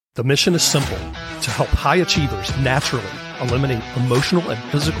The mission is simple: to help high achievers naturally eliminate emotional and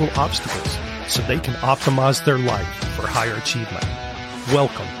physical obstacles so they can optimize their life for higher achievement.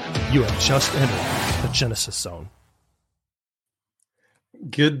 Welcome. You have just entered the Genesis Zone.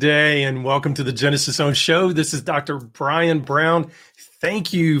 Good day and welcome to the Genesis Zone show. This is Dr. Brian Brown.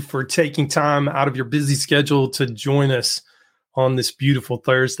 Thank you for taking time out of your busy schedule to join us on this beautiful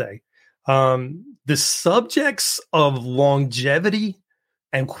Thursday. The subjects of longevity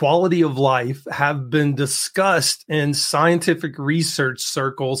and quality of life have been discussed in scientific research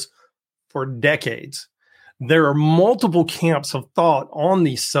circles for decades. There are multiple camps of thought on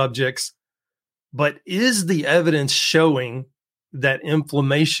these subjects, but is the evidence showing that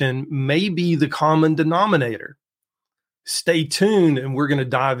inflammation may be the common denominator? Stay tuned, and we're going to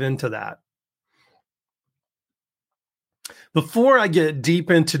dive into that. Before I get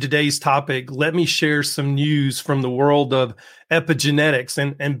deep into today's topic, let me share some news from the world of epigenetics,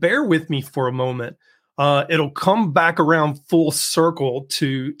 and bear with me for a moment. It'll come back around full circle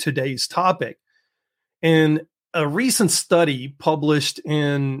to today's topic. In a recent study published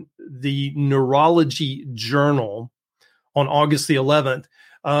in the Neurology Journal on August the 11th,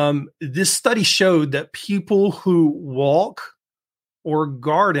 this study showed that people who walk or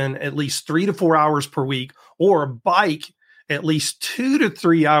garden at least 3 to 4 hours per week, or bike at least 2 to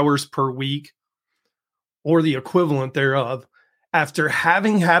 3 hours per week, or the equivalent thereof, after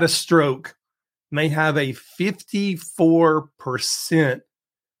having had a stroke, may have a 54%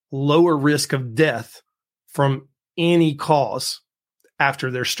 lower risk of death from any cause after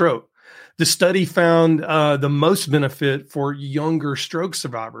their stroke. The study found the most benefit for younger stroke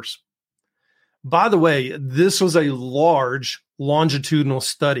survivors. By the way, this was a large longitudinal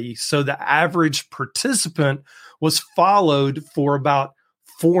study, so the average participant was followed for about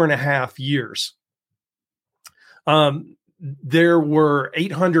 4.5 years. There were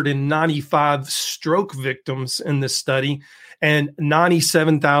 895 stroke victims in this study and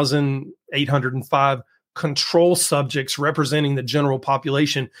 97,805 control subjects representing the general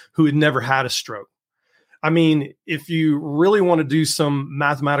population who had never had a stroke. I mean, if you really want to do some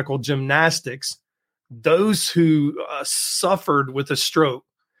mathematical gymnastics, those who suffered with a stroke,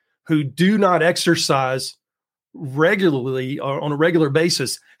 who do not exercise regularly or on a regular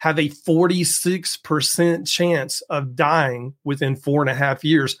basis, have a 46% chance of dying within 4.5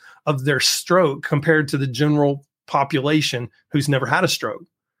 years of their stroke compared to the general population who's never had a stroke.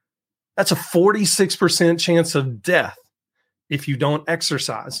 That's a 46% chance of death if you don't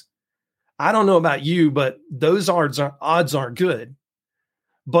exercise. I don't know about you, but those odds aren't good.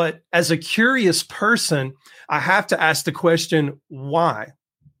 But as a curious person, I have to ask the question, why?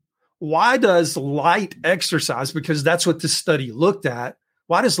 Why does light exercise, because that's what this study looked at,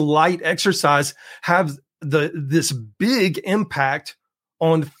 why does light exercise have this big impact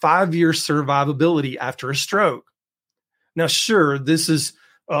on 5-year survivability after a stroke? Now, sure, this is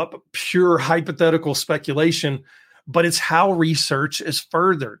pure hypothetical speculation, but it's how research is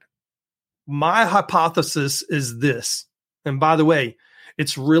furthered. My hypothesis is this, and by the way,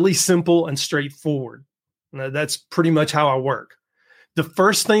 it's really simple and straightforward. Now, that's pretty much how I work. The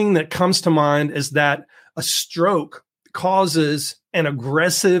first thing that comes to mind is that a stroke causes an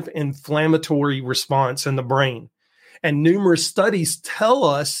aggressive inflammatory response in the brain. And numerous studies tell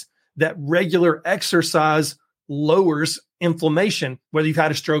us that regular exercise lowers inflammation, whether you've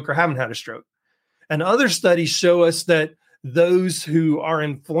had a stroke or haven't had a stroke. And other studies show us that those who are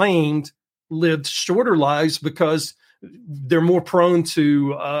inflamed live shorter lives because they're more prone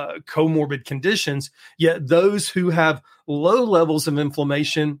to comorbid conditions, yet those who have low levels of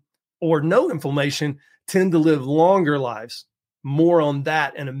inflammation or no inflammation tend to live longer lives. More on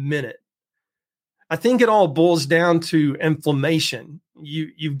that in a minute. I think it all boils down to inflammation.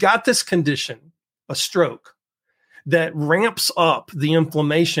 You've got this condition, a stroke, that ramps up the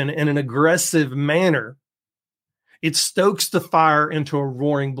inflammation in an aggressive manner. It stokes the fire into a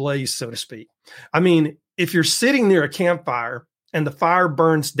roaring blaze, so to speak. I mean, if you're sitting near a campfire and the fire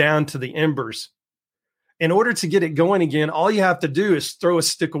burns down to the embers, in order to get it going again, all you have to do is throw a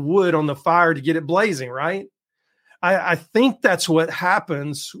stick of wood on the fire to get it blazing, right? I think that's what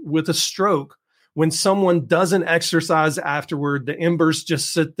happens with a stroke. When someone doesn't exercise afterward, the embers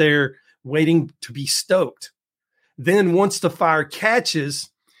just sit there waiting to be stoked. Then once the fire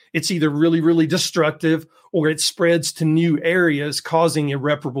catches, it's either really, really destructive or it spreads to new areas, causing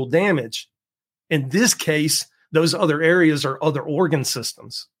irreparable damage. In this case, those other areas are other organ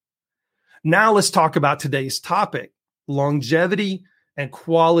systems. Now let's talk about today's topic, longevity and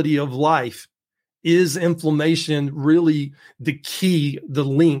quality of life. Is inflammation really the key, the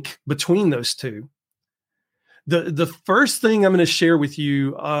link between those two? The first thing I'm going to share with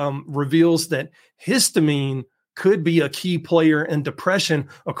you reveals that histamine could be a key player in depression,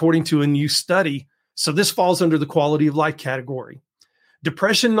 according to a new study. So this falls under the quality of life category.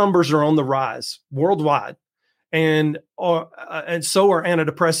 Depression numbers are on the rise worldwide, and so are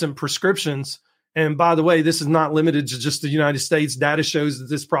antidepressant prescriptions. And by the way, this is not limited to just the United States. Data shows that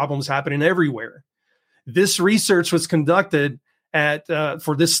this problem is happening everywhere. This research was conducted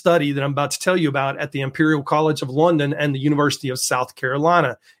for this study that I'm about to tell you about at the Imperial College of London and the University of South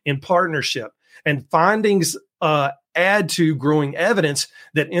Carolina in partnership. And findings add to growing evidence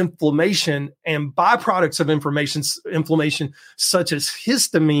that inflammation and byproducts of inflammation, such as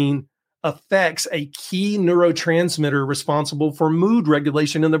histamine, affects a key neurotransmitter responsible for mood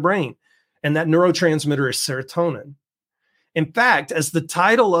regulation in the brain. And that neurotransmitter is serotonin. In fact, as the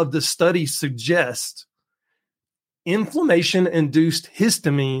title of the study suggests, inflammation-induced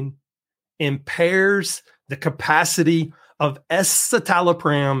histamine impairs the capacity of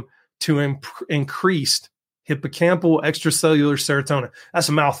escitalopram to increase hippocampal extracellular serotonin. That's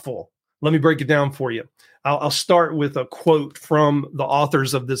a mouthful. Let me break it down for you. I'll start with a quote from the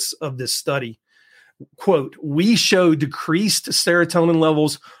authors of this study. Quote, "We show decreased serotonin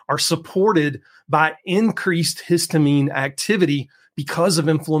levels are supported by increased histamine activity because of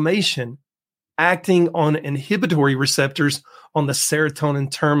inflammation acting on inhibitory receptors on the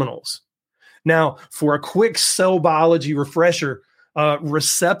serotonin terminals." Now, for a quick cell biology refresher,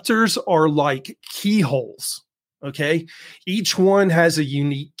 receptors are like keyholes, okay? Each one has a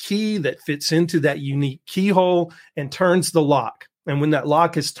unique key that fits into that unique keyhole and turns the lock. And when that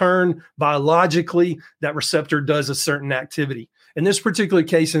lock is turned biologically, that receptor does a certain activity. In this particular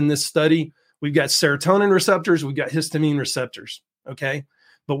case, in this study, we've got serotonin receptors, we've got histamine receptors, okay?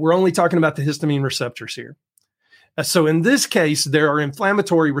 But we're only talking about the histamine receptors here. So in this case, there are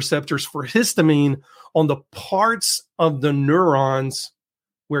inflammatory receptors for histamine on the parts of the neurons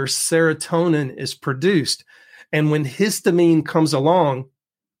where serotonin is produced. And when histamine comes along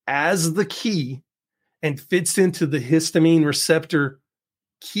as the key and fits into the histamine receptor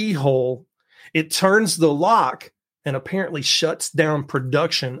keyhole, it turns the lock and apparently shuts down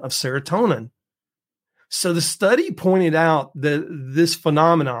production of serotonin. So the study pointed out this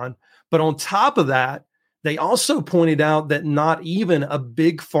phenomenon, but on top of that, they also pointed out that not even a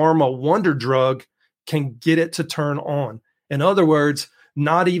big pharma wonder drug can get it to turn on. In other words,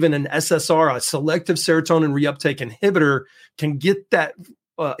 not even an SSR, a selective serotonin reuptake inhibitor, can get that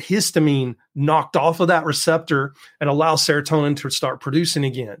histamine knocked off of that receptor and allow serotonin to start producing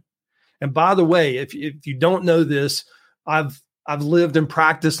again. And by the way, if you don't know this, I've lived in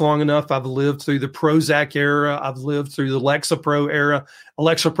practice long enough. I've lived through the Prozac era. I've lived through the Lexapro era.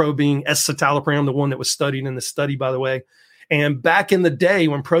 Lexapro being escitalopram, the one that was studied in the study, by the way. And back in the day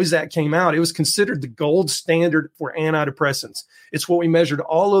when Prozac came out, it was considered the gold standard for antidepressants. It's what we measured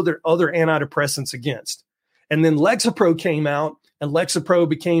all other antidepressants against. And then Lexapro came out, and Lexapro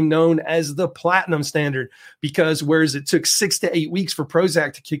became known as the platinum standard because whereas it took 6 to 8 weeks for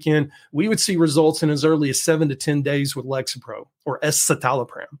Prozac to kick in, we would see results in as early as 7 to 10 days with Lexapro or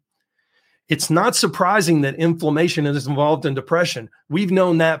escitalopram. It's not surprising that inflammation is involved in depression. We've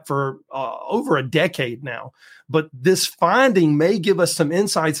known that for over a decade now. But this finding may give us some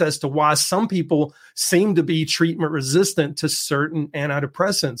insights as to why some people seem to be treatment resistant to certain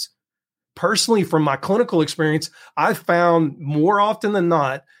antidepressants. Personally, from my clinical experience, I've found more often than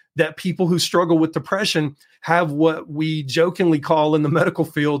not that people who struggle with depression have what we jokingly call in the medical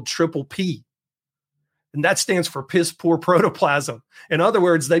field triple P. And that stands for piss poor protoplasm. In other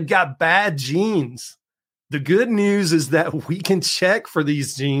words, they've got bad genes. The good news is that we can check for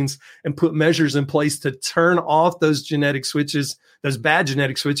these genes and put measures in place to turn off those genetic switches, those bad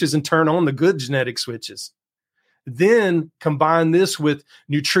genetic switches, and turn on the good genetic switches. Then combine this with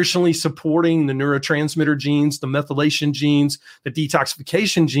nutritionally supporting the neurotransmitter genes, the methylation genes, the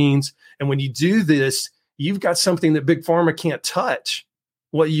detoxification genes. And when you do this, you've got something that Big Pharma can't touch.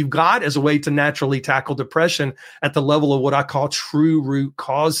 What you've got is a way to naturally tackle depression at the level of what I call true root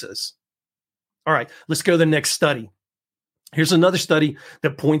causes. All right, let's go to the next study. Here's another study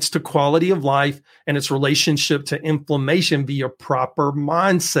that points to quality of life and its relationship to inflammation via proper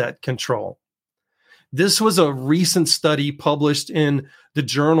mindset control. This was a recent study published in the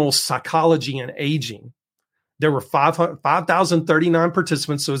journal Psychology and Aging. There were 5,039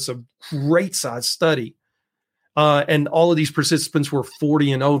 participants, so it's a great size study. And all of these participants were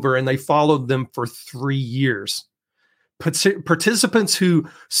 40 and over, and they followed them for 3 years. Participants who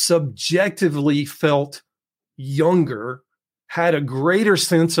subjectively felt younger had a greater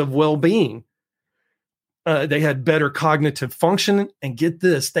sense of well-being. They had better cognitive function, and get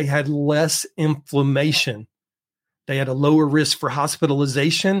this, they had less inflammation. They had a lower risk for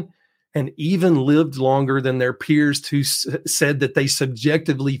hospitalization and even lived longer than their peers who said that they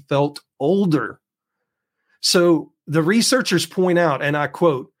subjectively felt older. So the researchers point out, and I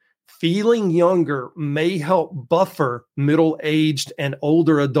quote, feeling younger may help buffer middle-aged and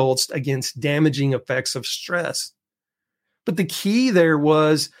older adults against damaging effects of stress. But the key there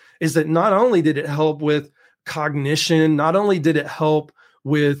is that not only did it help with cognition, not only did it help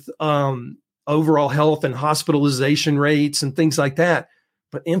with overall health and hospitalization rates and things like that,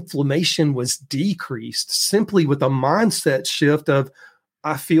 but inflammation was decreased simply with a mindset shift of,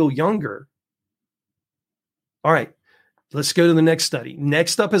 I feel younger. All right, let's go to the next study.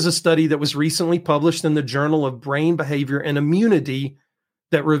 Next up is a study that was recently published in the Journal of Brain Behavior and Immunity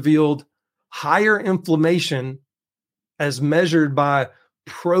that revealed higher inflammation as measured by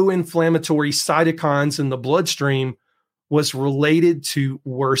pro-inflammatory cytokines in the bloodstream was related to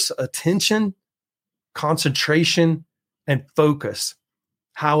worse attention, concentration, and focus.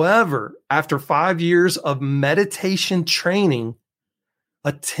 However, after 5 years of meditation training,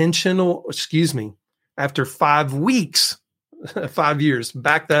 after 5 weeks, 5 years,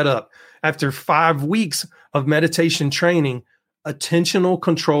 back that up. After 5 weeks of meditation training, attentional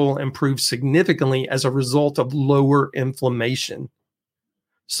control improved significantly as a result of lower inflammation.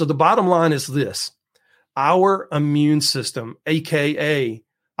 So the bottom line is this: our immune system, AKA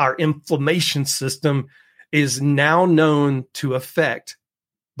our inflammation system, is now known to affect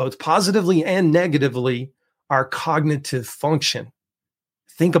both positively and negatively our cognitive function.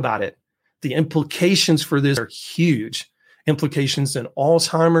 Think about it. The implications for this are huge. Implications in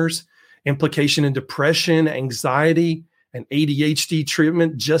Alzheimer's, implication in depression, anxiety, and ADHD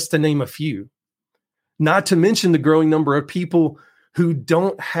treatment, just to name a few. Not to mention the growing number of people who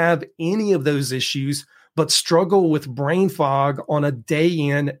don't have any of those issues, but struggle with brain fog on a day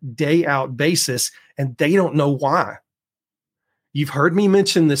in, day out basis, and they don't know why. You've heard me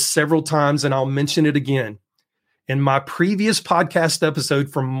mention this several times, and I'll mention it again. In my previous podcast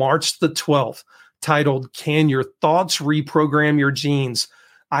episode from March the 12th, titled, Can Your Thoughts Reprogram Your Genes?,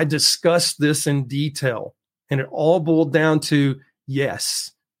 I discussed this in detail, and it all boiled down to,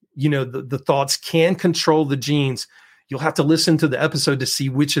 yes, the thoughts can control the genes. You'll have to listen to the episode to see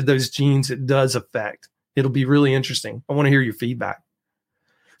which of those genes it does affect. It'll be really interesting. I want to hear your feedback.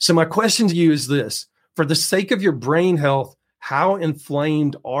 So my question to you is this: for the sake of your brain health, how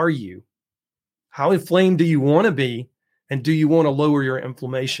inflamed are you? How inflamed do you want to be? And do you want to lower your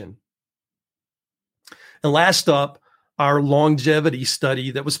inflammation? And last up, our longevity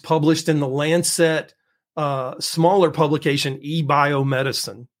study that was published in the Lancet smaller publication,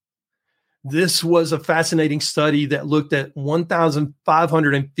 eBiomedicine. This was a fascinating study that looked at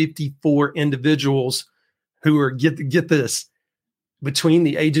 1,554 individuals who are, get this, between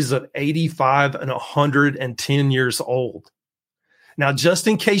the ages of 85 and 110 years old. Now, just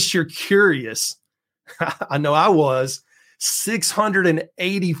in case you're curious, I know I was,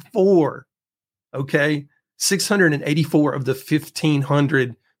 684, okay? 684 of the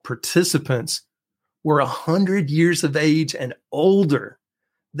 1,500 participants were 100 years of age and older.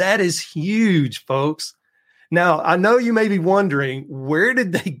 That is huge, folks. Now, I know you may be wondering, where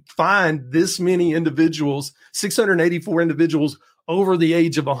did they find this many individuals, 684 individuals over the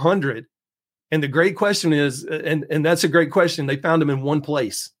age of 100? And the great question is, and that's a great question, they found them in one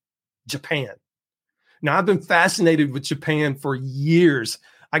place, Japan. Now, I've been fascinated with Japan for years.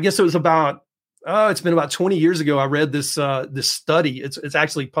 I guess it was it's been about 20 years ago I read this study. It's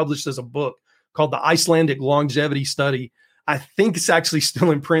actually published as a book called the Icelandic Longevity Study. I think it's actually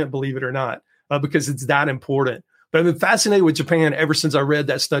still in print, believe it or not, because it's that important. But I've been fascinated with Japan ever since I read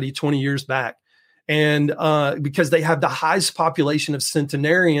that study 20 years back. And because they have the highest population of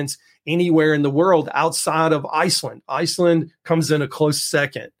centenarians anywhere in the world outside of Iceland. Iceland comes in a close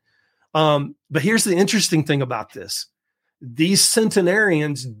second. But here's the interesting thing about this. These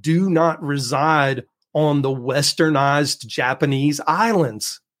centenarians do not reside on the westernized Japanese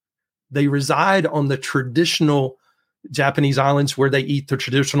islands. They reside on the traditional Japanese islands where they eat the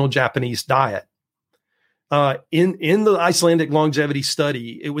traditional Japanese diet. In the Icelandic longevity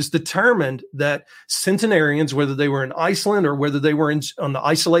study, it was determined that centenarians, whether they were in Iceland or whether they were on the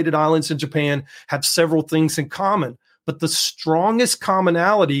isolated islands in Japan, have several things in common. But the strongest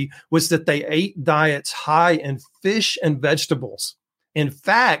commonality was that they ate diets high in fish and vegetables. In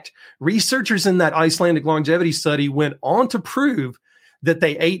fact, researchers in that Icelandic longevity study went on to prove that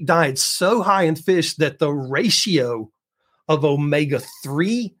they ate diets so high in fish that the ratio of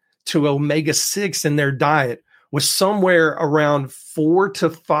omega-3 to omega-6 in their diet was somewhere around 4 to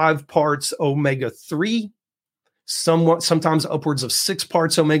 5 parts omega-3, sometimes upwards of 6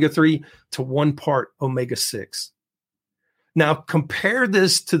 parts omega-3 to 1 part omega-6. Now compare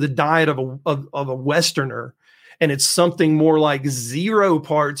this to the diet of a Westerner, and it's something more like 0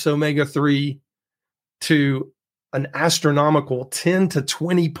 parts omega-3 to an astronomical 10 to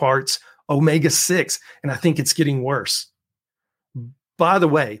 20 parts omega-6. And I think it's getting worse. By the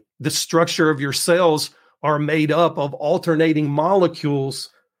way, the structure of your cells are made up of alternating molecules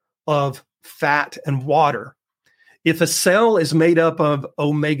of fat and water. If a cell is made up of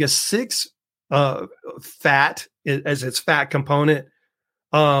omega-6 fat as its fat component,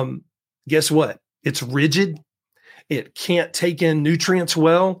 guess what? It's rigid. It can't take in nutrients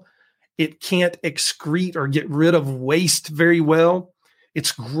well. It can't excrete or get rid of waste very well.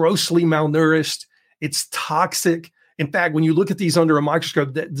 It's grossly malnourished. It's toxic. In fact, when you look at these under a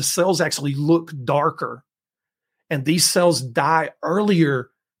microscope, the cells actually look darker. And these cells die earlier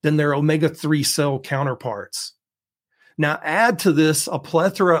than their omega-3 cell counterparts. Now, add to this a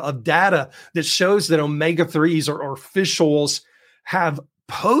plethora of data that shows that omega-3s or fish oils have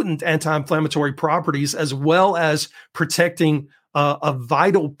potent anti-inflammatory properties, as well as protecting a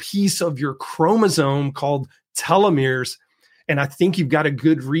vital piece of your chromosome called telomeres. And I think you've got a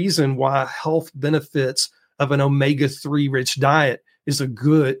good reason why health benefits of an omega-3 rich diet is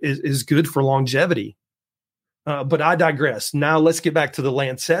good for longevity. But I digress. Now let's get back to the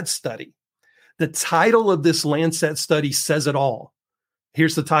Lancet study. The title of this Lancet study says it all.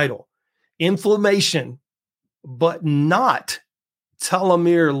 Here's the title: Inflammation, but not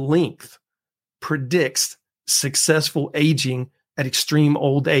telomere length, predicts successful aging at extreme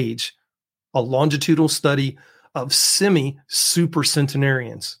old age. A longitudinal study of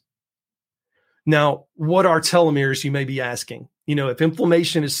semi-supercentenarians. Now, what are telomeres, you may be asking? If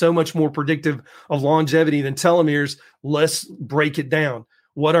inflammation is so much more predictive of longevity than telomeres, let's break it down.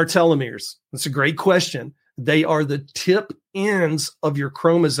 What are telomeres? That's a great question. They are the tip ends of your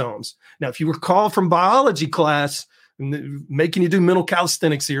chromosomes. Now, if you recall from biology class, making you do mental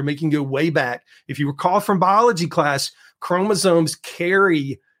calisthenics here, making you go way back. If you recall from biology class, chromosomes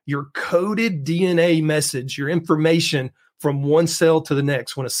carry your coded DNA message, your information from one cell to the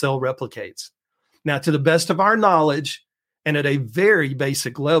next when a cell replicates. Now, to the best of our knowledge, and at a very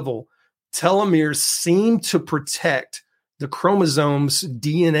basic level, telomeres seem to protect the chromosome's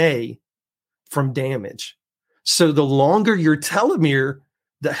DNA from damage. So the longer your telomere,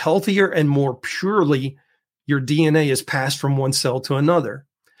 the healthier and more purely your DNA is passed from one cell to another.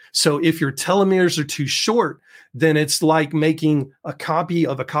 So if your telomeres are too short, then it's like making a copy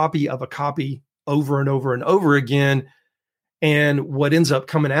of a copy of a copy over and over and over again. And what ends up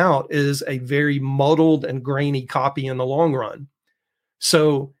coming out is a very muddled and grainy copy in the long run.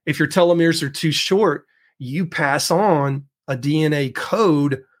 So if your telomeres are too short, you pass on a DNA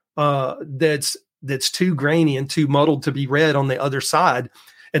code that's too grainy and too muddled to be read on the other side.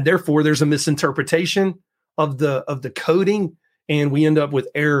 And therefore, there's a misinterpretation of the coding, and we end up with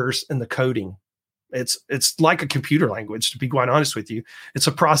errors in the coding. It's like a computer language, to be quite honest with you. It's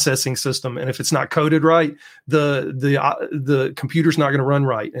a processing system, and if it's not coded right, the computer's not going to run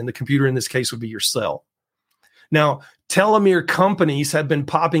right, and the computer in this case would be your cell. Now, telomere companies have been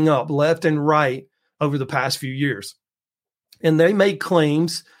popping up left and right over the past few years, and they make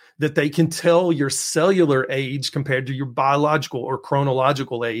claims that they can tell your cellular age compared to your biological or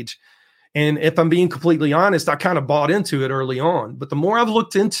chronological age. And if I'm being completely honest, I kind of bought into it early on, but the more I've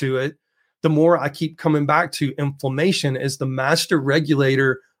looked into it, the more I keep coming back to inflammation as the master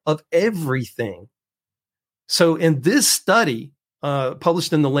regulator of everything. So in this study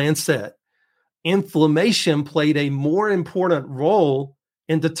published in the Lancet, inflammation played a more important role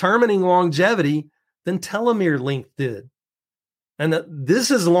in determining longevity than telomere length did. And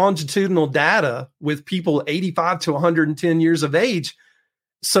this is longitudinal data with people 85 to 110 years of age.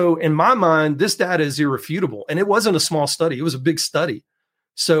 So in my mind, this data is irrefutable. And it wasn't a small study. It was a big study.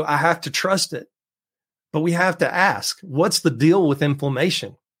 So I have to trust it. But we have to ask, what's the deal with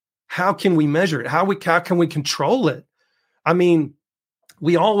inflammation? How can we measure it? How can we control it? I mean,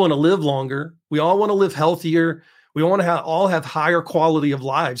 we all want to live longer. We all want to live healthier. We want to all have higher quality of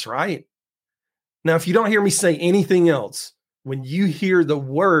lives, right? Now, if you don't hear me say anything else, when you hear the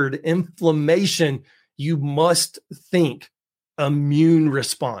word inflammation, you must think immune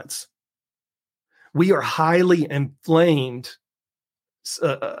response. We are highly inflamed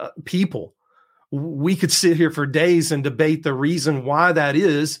people. We could sit here for days and debate the reason why that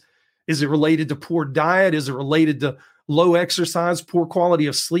is. Is it related to poor diet? Is it related to low exercise, poor quality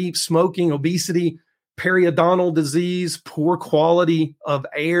of sleep, smoking, obesity, periodontal disease, poor quality of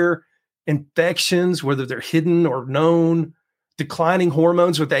air, infections, whether they're hidden or known, declining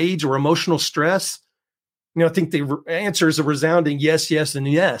hormones with age, or emotional stress? I think the answer is a resounding yes, yes, and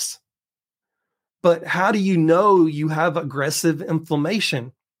yes. But how do you know you have aggressive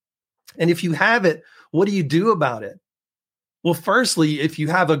inflammation? And if you have it, what do you do about it? Well, firstly, if you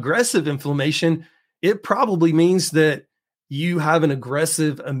have aggressive inflammation, it probably means that you have an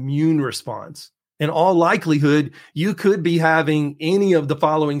aggressive immune response. In all likelihood, you could be having any of the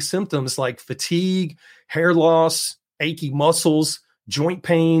following symptoms like fatigue, hair loss, achy muscles, joint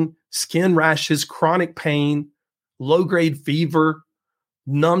pain, skin rashes, chronic pain, low-grade fever,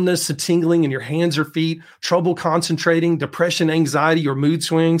 numbness and tingling in your hands or feet, trouble concentrating, depression, anxiety, or mood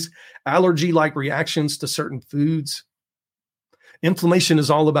swings, allergy-like reactions to certain foods. Inflammation is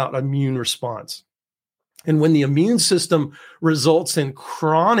all about immune response. And when the immune system results in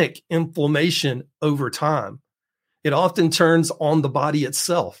chronic inflammation over time, it often turns on the body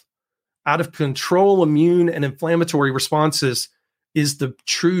itself. Out of control immune and inflammatory responses is the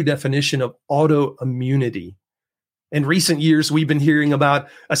true definition of autoimmunity. In recent years, we've been hearing about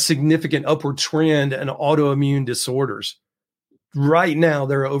a significant upward trend in autoimmune disorders. Right now,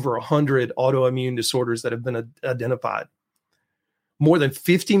 there are over 100 autoimmune disorders that have been identified. More than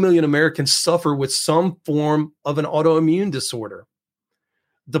 50 million Americans suffer with some form of an autoimmune disorder.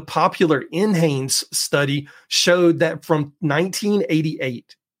 The popular NHANES study showed that from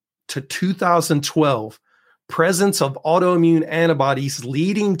 1988 to 2012, presence of autoimmune antibodies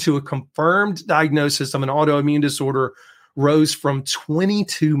leading to a confirmed diagnosis of an autoimmune disorder rose from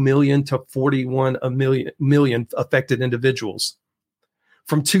 22 million to 41 million affected individuals.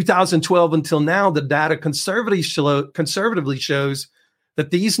 From 2012 until now, the data conservatively shows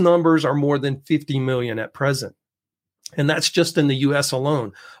that these numbers are more than 50 million at present. And that's just in the US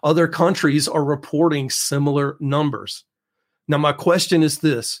alone. Other countries are reporting similar numbers. Now, my question is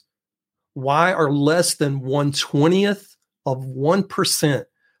this: why are less than 1/20th of 1%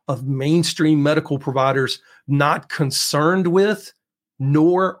 of mainstream medical providers not concerned with,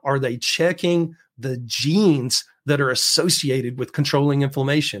 nor are they checking the genes that are associated with controlling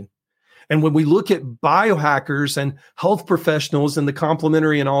inflammation? And when we look at biohackers and health professionals in the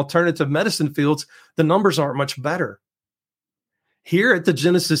complementary and alternative medicine fields, the numbers aren't much better. Here at the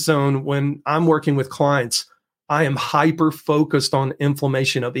Genesis Zone, when I'm working with clients, I am hyper-focused on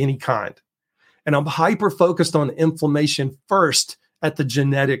inflammation of any kind. And I'm hyper-focused on inflammation first at the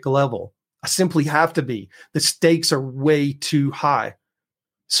genetic level. I simply have to be. The stakes are way too high.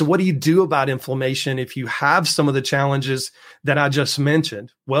 So what do you do about inflammation if you have some of the challenges that I just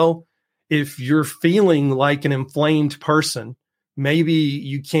mentioned? Well, if you're feeling like an inflamed person, maybe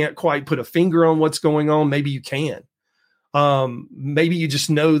you can't quite put a finger on what's going on. Maybe you can. Maybe you just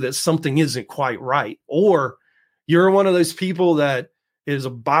know that something isn't quite right. Or you're one of those people that is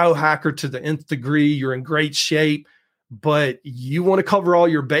a biohacker to the nth degree. You're in great shape, but you want to cover all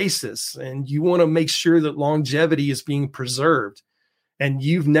your bases and you want to make sure that longevity is being preserved. And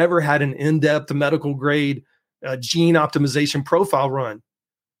you've never had an in-depth medical grade gene optimization profile run.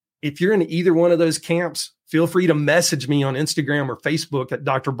 If you're in either one of those camps, feel free to message me on Instagram or Facebook at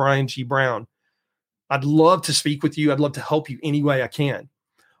Dr. Brian G. Brown. I'd love to speak with you. I'd love to help you any way I can.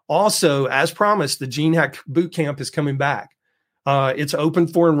 Also, as promised, the Gene Hack Bootcamp is coming back. It's open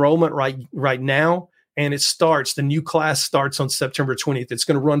for enrollment right now, and the new class starts on September 20th. It's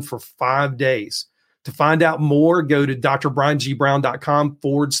going to run for 5 days. To find out more, go to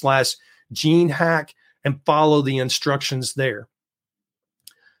drbriangBrown.com/gene hack and follow the instructions there.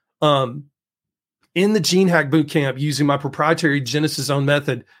 In the Gene Hack Bootcamp, using my proprietary Genesis Zone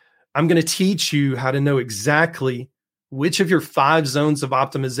method, I'm going to teach you how to know exactly which of your 5 zones of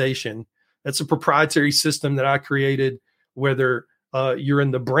optimization. That's a proprietary system that I created, whether you're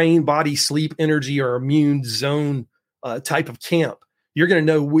in the brain, body, sleep, energy, or immune zone type of camp. You're going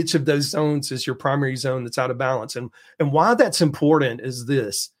to know which of those zones is your primary zone that's out of balance. And why that's important is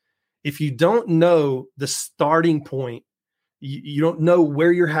this: if you don't know the starting point, you don't know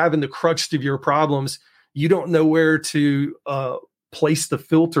where you're having the crux of your problems, you don't know where to place the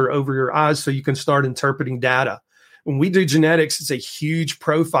filter over your eyes so you can start interpreting data. When we do genetics, it's a huge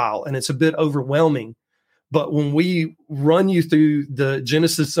profile and it's a bit overwhelming. But when we run you through the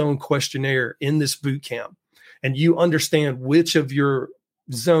Genesis Zone questionnaire in this boot camp, and you understand which of your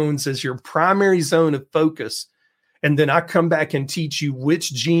zones is your primary zone of focus, and then I come back and teach you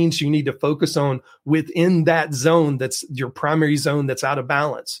which genes you need to focus on within that zone that's your primary zone that's out of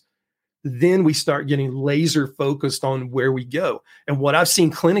balance, then we start getting laser focused on where we go. And what I've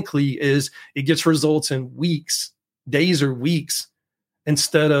seen clinically is it gets results in weeks, days or weeks,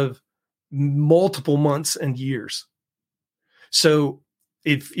 instead of multiple months and years. So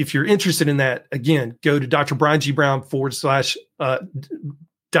if you're interested in that, again, go to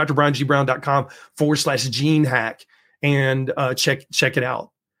drbriangBrown.com/gene hack and check it out.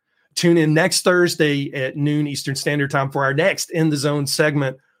 Tune in next Thursday at noon Eastern Standard Time for our next In the Zone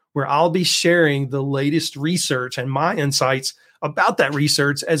segment, where I'll be sharing the latest research and my insights about that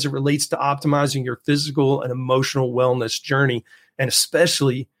research as it relates to optimizing your physical and emotional wellness journey, and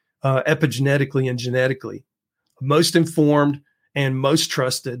especially epigenetically and genetically. Most informed and most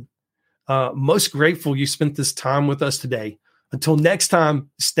trusted, most grateful you spent this time with us today. Until next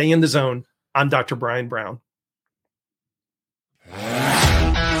time, stay in the zone. I'm Dr. Brian Brown.